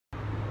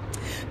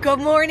Good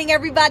morning,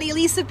 everybody.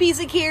 Lisa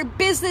Pezik here,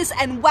 business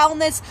and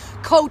wellness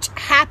coach.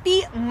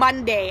 Happy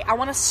Monday. I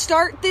want to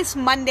start this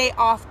Monday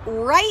off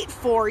right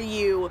for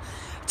you,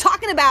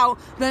 talking about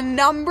the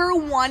number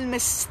one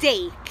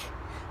mistake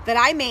that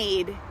I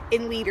made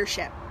in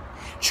leadership.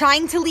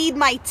 Trying to lead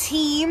my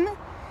team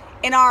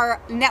in our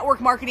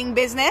network marketing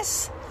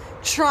business,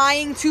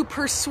 trying to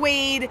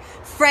persuade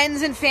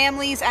friends and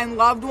families and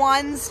loved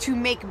ones to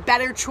make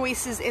better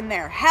choices in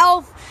their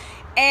health,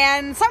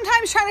 and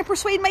sometimes trying to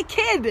persuade my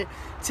kid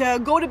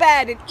to go to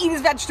bed and eat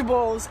his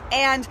vegetables.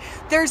 And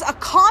there's a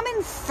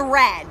common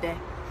thread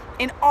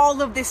in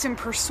all of this in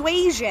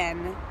persuasion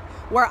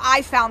where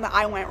I found that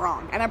I went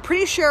wrong. And I'm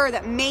pretty sure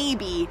that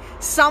maybe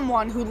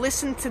someone who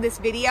listened to this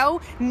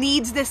video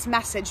needs this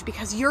message,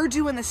 because you're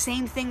doing the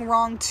same thing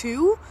wrong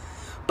too,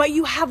 but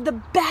you have the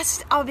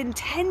best of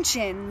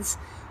intentions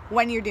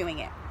when you're doing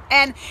it.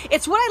 And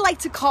it's what I like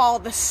to call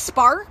the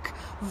spark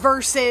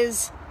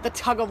versus the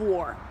tug of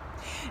war.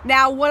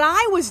 Now, what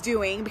I was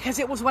doing, because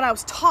it was what I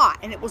was taught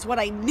and it was what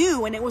I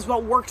knew and it was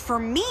what worked for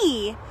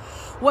me,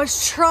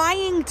 was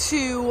trying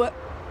to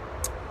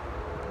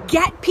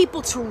get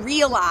people to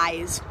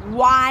realize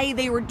why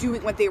they were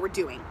doing what they were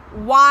doing,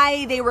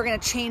 why they were going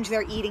to change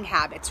their eating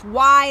habits,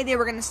 why they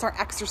were going to start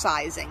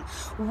exercising,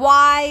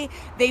 why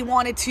they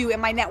wanted to, in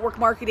my network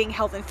marketing,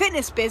 health and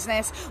fitness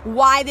business,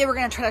 why they were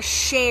going to try to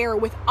share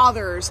with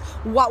others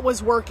what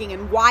was working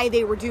and why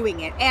they were doing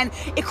it. And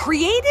it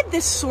created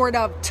this sort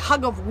of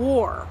tug of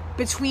war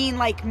between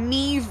like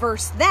me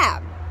versus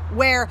them,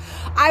 where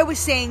I was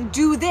saying,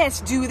 do this,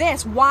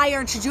 why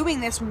aren't you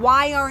doing this?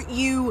 Why aren't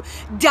you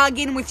dug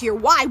in with your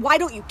why? Why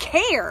don't you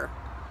care?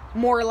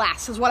 More or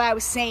less is what I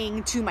was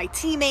saying to my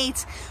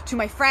teammates, to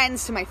my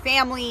friends, to my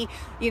family,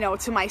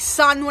 to my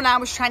son when I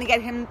was trying to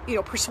get him,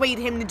 persuade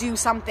him to do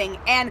something.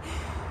 And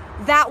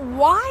that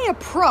why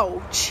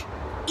approach,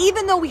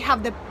 even though we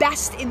have the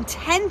best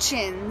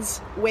intentions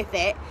with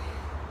it,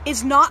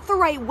 is not the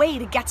right way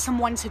to get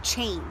someone to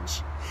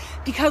change.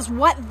 Because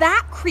what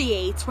that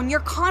creates when you're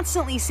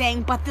constantly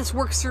saying, but this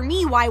works for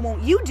me, why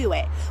won't you do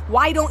it?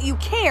 Why don't you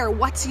care?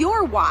 What's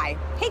your why?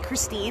 Hey,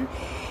 Christine.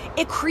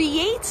 It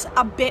creates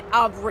a bit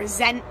of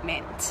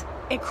resentment.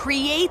 It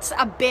creates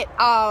a bit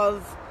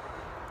of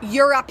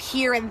you're up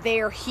here and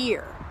they're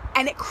here.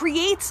 And it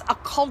creates a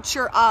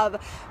culture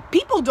of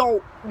people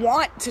don't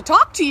want to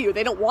talk to you.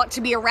 They don't want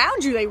to be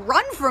around you. They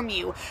run from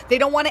you. They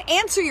don't want to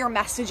answer your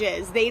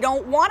messages. They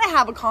don't want to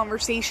have a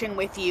conversation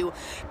with you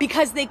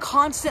because they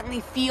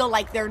constantly feel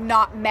like they're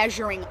not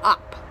measuring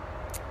up.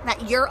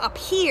 That you're up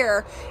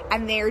here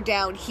and they're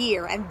down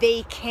here and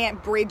they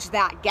can't bridge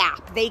that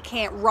gap. They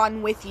can't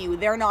run with you.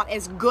 They're not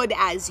as good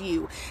as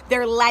you.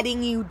 They're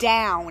letting you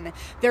down.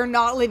 They're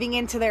not living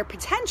into their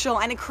potential.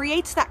 And it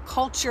creates that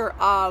culture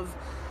of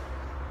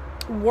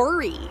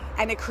worry,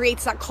 and it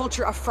creates that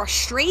culture of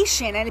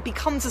frustration, and it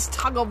becomes this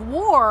tug of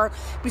war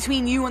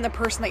between you and the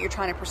person that you're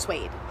trying to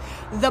persuade.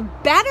 The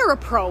better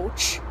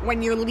approach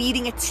when you're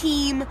leading a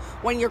team,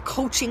 when you're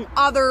coaching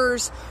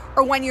others,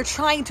 or when you're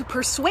trying to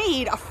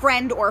persuade a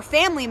friend or a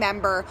family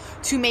member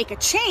to make a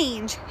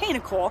change, hey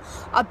Nicole,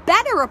 a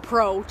better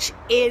approach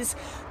is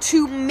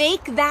to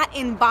make that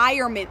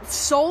environment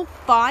so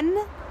fun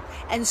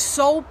and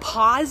so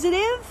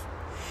positive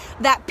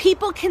that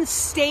people can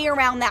stay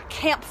around that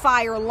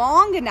campfire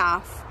long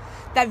enough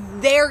that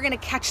they're going to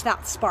catch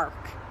that spark.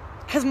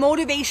 Because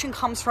motivation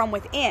comes from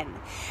within.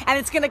 And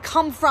it's going to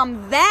come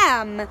from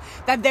them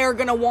that they're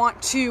going to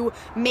want to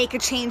make a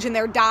change in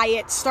their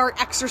diet, start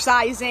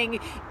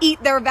exercising,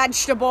 eat their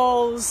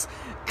vegetables,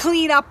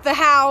 clean up the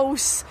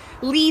house,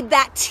 lead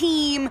that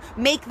team,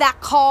 make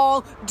that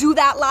call, do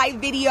that live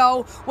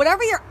video.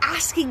 Whatever you're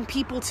asking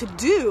people to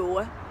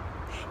do,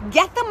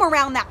 get them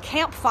around that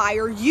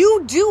campfire.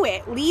 You do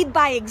it, lead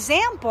by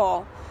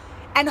example,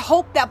 and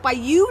hope that by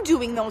you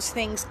doing those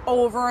things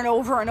over and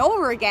over and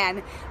over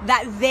again,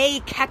 that they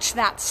catch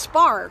that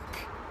spark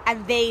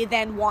and they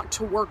then want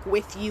to work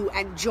with you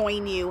and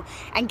join you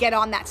and get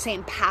on that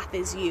same path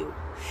as you.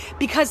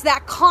 Because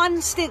that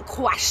constant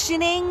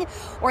questioning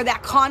or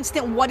that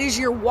constant, what is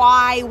your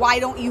why? Why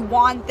don't you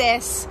want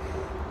this?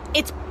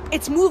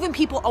 It's moving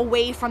people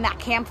away from that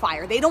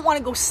campfire. They don't want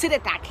to go sit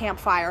at that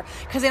campfire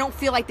because they don't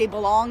feel like they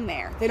belong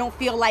there. They don't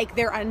feel like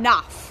they're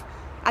enough.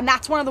 And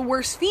that's one of the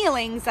worst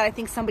feelings that I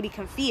think somebody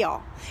can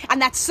feel.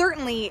 And that's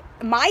certainly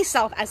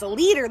myself as a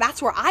leader,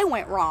 that's where I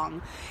went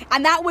wrong.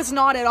 And that was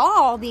not at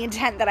all the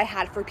intent that I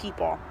had for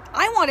people.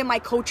 I wanted my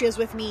coaches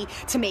with me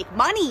to make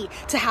money,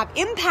 to have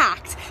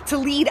impact, to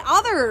lead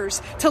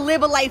others, to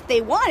live a life they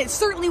want. It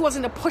certainly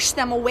wasn't to push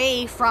them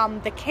away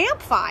from the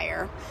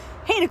campfire.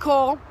 Hey,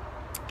 Nicole.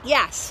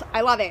 Yes,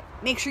 I love it.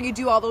 Make sure you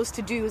do all those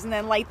to-dos and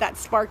then light that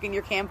spark in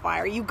your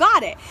campfire. You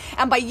got it.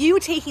 And by you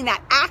taking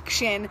that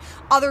action,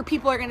 other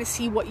people are going to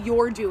see what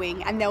you're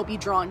doing and they'll be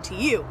drawn to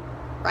you,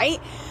 right?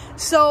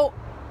 So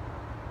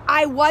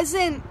I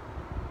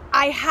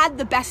had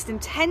the best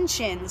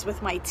intentions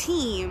with my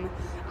team.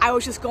 I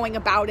was just going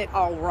about it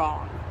all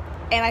wrong.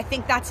 And I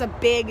think that's a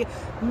big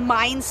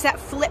mindset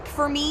flip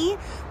for me,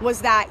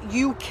 was that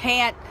you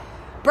can't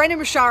Brendon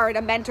Burchard,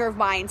 a mentor of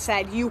mine,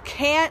 said, you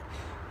can't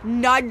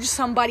nudge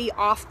somebody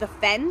off the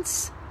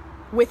fence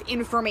with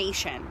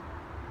information.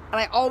 And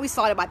I always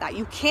thought about that.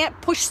 You can't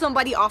push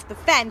somebody off the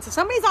fence. If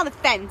somebody's on the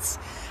fence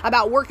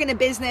about working a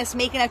business,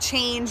 making a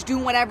change,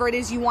 doing whatever it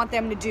is you want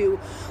them to do,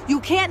 you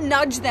can't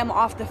nudge them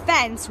off the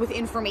fence with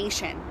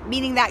information.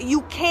 Meaning that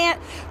you can't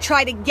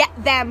try to get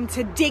them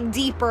to dig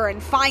deeper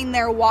and find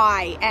their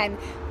why. And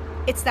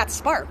it's that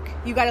spark.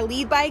 You got to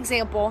lead by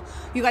example.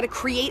 You got to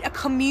create a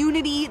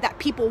community that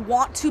people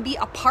want to be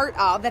a part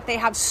of, that they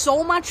have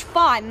so much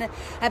fun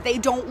that they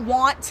don't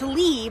want to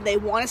leave. They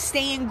want to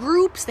stay in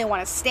groups. They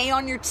want to stay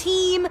on your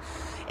team.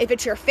 If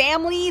it's your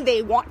family,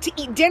 they want to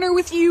eat dinner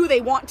with you.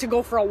 They want to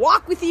go for a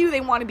walk with you.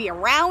 They want to be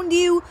around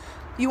you.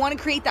 You want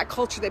to create that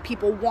culture that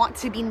people want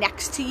to be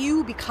next to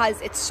you because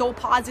it's so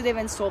positive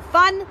and so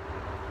fun.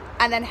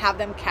 And then have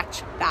them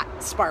catch that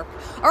spark.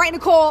 All right,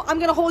 Nicole, I'm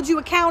going to hold you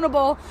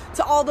accountable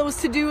to all those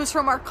to-dos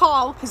from our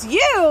call because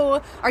you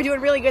are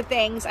doing really good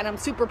things, and I'm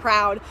super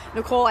proud.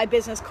 Nicole, I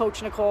business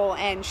coach Nicole,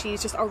 and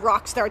she's just a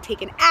rock star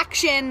taking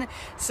action.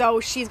 So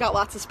she's got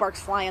lots of sparks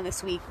flying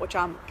this week, which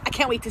I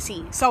can't wait to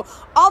see. So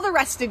all the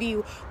rest of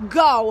you,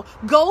 go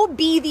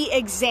be the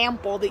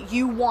example that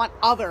you want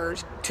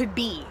others to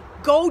be.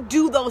 Go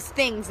do those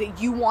things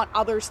that you want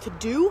others to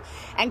do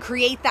and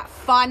create that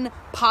fun,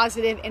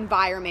 positive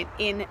environment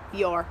in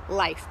your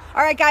life.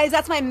 All right, guys,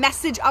 that's my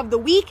message of the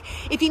week.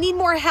 If you need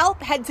more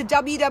help, head to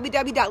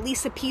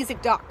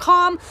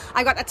www.lisapezik.com.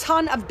 I got a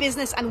ton of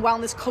business and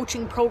wellness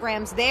coaching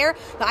programs there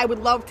that I would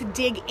love to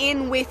dig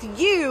in with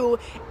you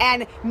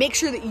and make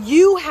sure that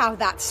you have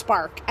that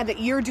spark and that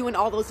you're doing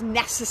all those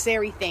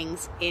necessary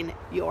things in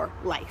your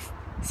life.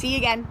 See you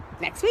again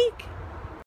next week.